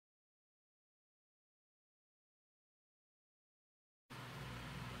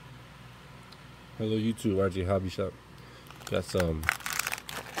Hello YouTube, RJ Hobby Shop. Got some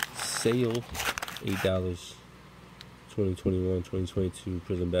sale, $8, 2021, 2022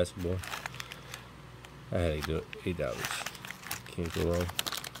 Prizm Basketball. I had to do it, $8. Can't go wrong.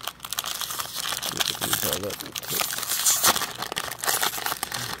 Let me call it up real quick.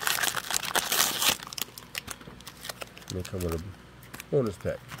 And they come with a bonus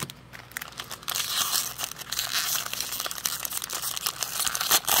pack.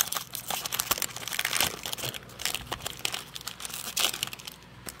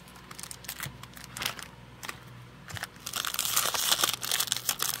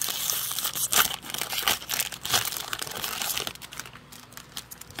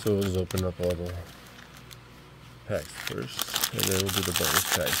 So we'll just open up all the packs first, and then we'll do the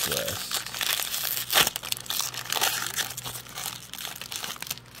bonus packs last.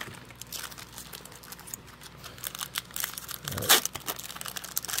 Alright.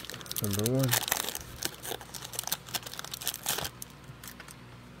 Number one.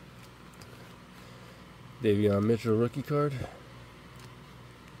 Davion Mitchell rookie card.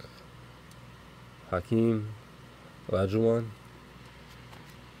 Hakeem Olajuwon.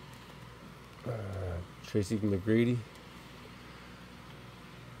 Tracy McGrady,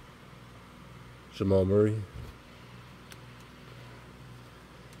 Jamal Murray,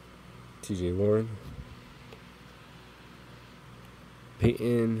 TJ Warren,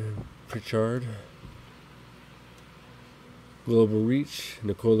 Peyton Pritchard, Global Reach,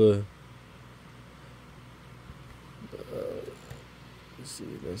 Nikola. Let's see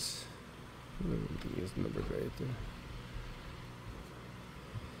this. His number right there.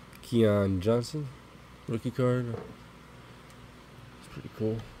 Keon Johnson, rookie card. It's pretty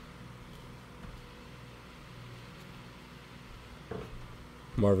cool.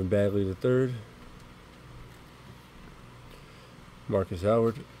 Marvin Bagley III, Marcus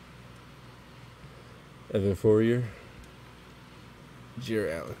Howard, Evan Fourier,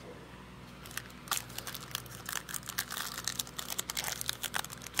 Jarrett Allen.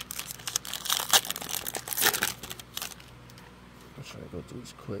 I'll try to go through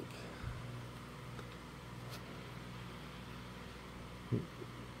this quick.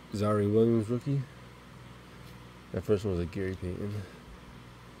 Zari Williams rookie. That first one was a Gary Payton.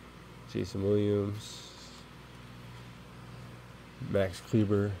 Jason Williams, Max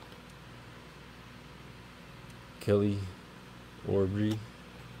Kleber, Kelly Oubre,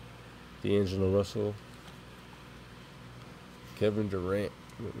 D'Angelo Russell, Kevin Durant.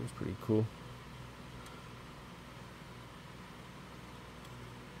 That was pretty cool.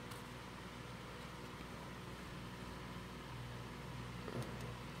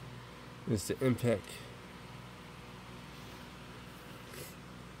 It's the Impact.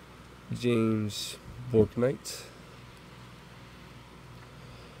 James Borknight,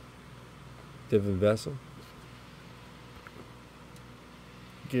 Devin Vassell,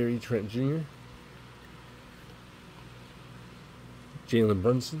 Gary Trent Jr., Jalen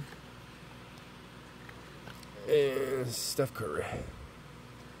Brunson, and Steph Curry.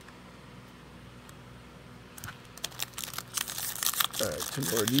 Alright, two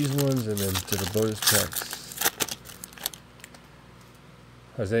more of these ones, and then to the bonus packs.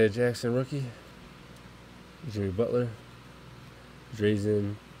 Isaiah Jackson rookie, Jimmy Butler,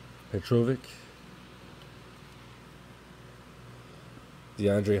 Drazen Petrovic,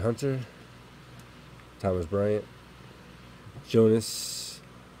 DeAndre Hunter, Thomas Bryant, Jonas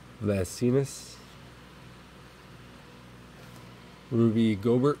Vlasinas, Ruby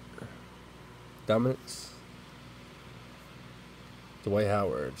Gobert, Dominance, Dwight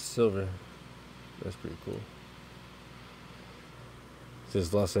Howard, silver. That's pretty cool. It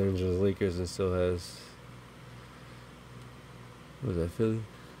says Los Angeles Lakers and still has, what is that, Philly?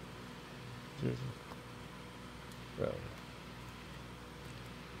 Jersey? Oh.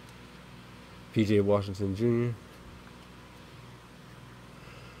 PJ Washington Jr. You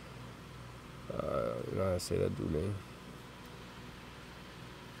know how to say that dude name.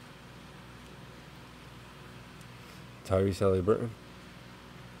 Tyrese Haliburton.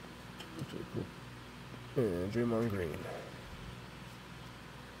 That's really cool. And Draymond Green.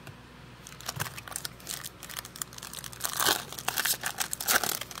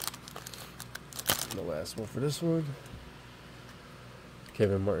 And the last one for this one.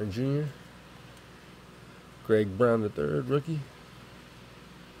 Kevin Martin Jr. Greg Brown III, rookie.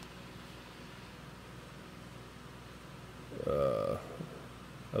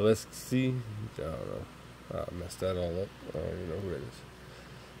 Alexi, I don't know. I messed that all up. I don't even know who that is.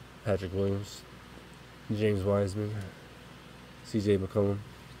 Patrick Williams, James Wiseman, CJ McCollum,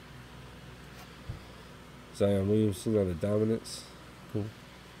 Zion Williamson on the Dominance. Cool.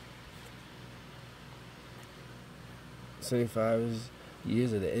 75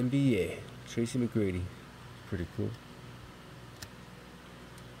 years of the NBA. Tracy McGrady. Pretty cool.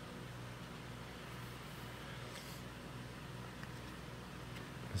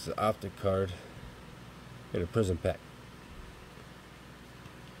 This is an optic card in a Prizm pack.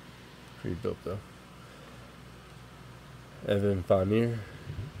 Pretty dope though. Evan Fournier.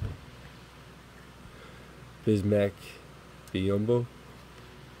 Bismack Biyombo.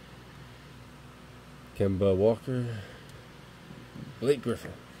 Kemba Walker. Blake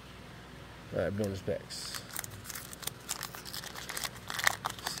Griffin. Alright, bonus packs.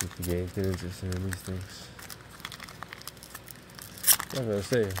 Let's see if we get anything interesting in these things. I'm not gonna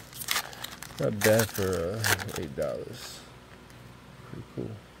say, not bad for $8. Pretty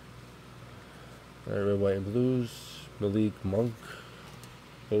cool. Alright, red, white, and blues. Malik Monk.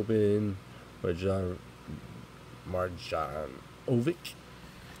 Open Marjanovic.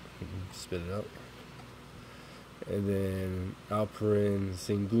 Spit it out. And then Alperen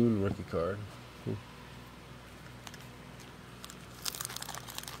Sengun rookie card. Cool.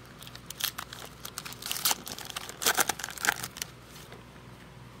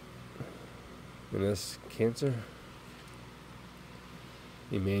 And that's Cancer.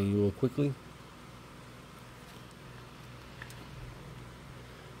 Emmanuel Quickly.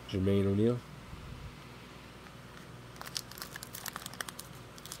 Jermaine O'Neal.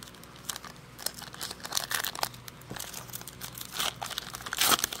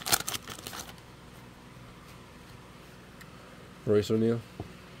 Royce O'Neal.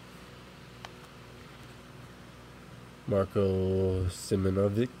 Marko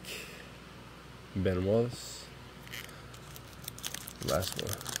Simonovic. Ben Wallace. Last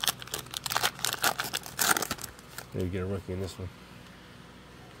one. Maybe get a rookie in this one.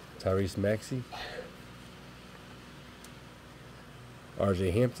 Tyrese Maxey.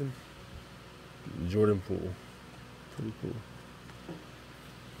 RJ Hampton. Jordan Poole. Pretty cool.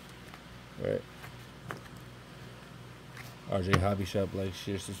 Alright. RJ Hobby Shop, like,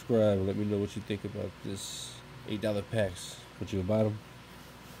 share, subscribe, and let me know what you think about this $8 packs. Put you a bottom.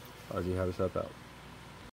 RJ Hobby Shop out.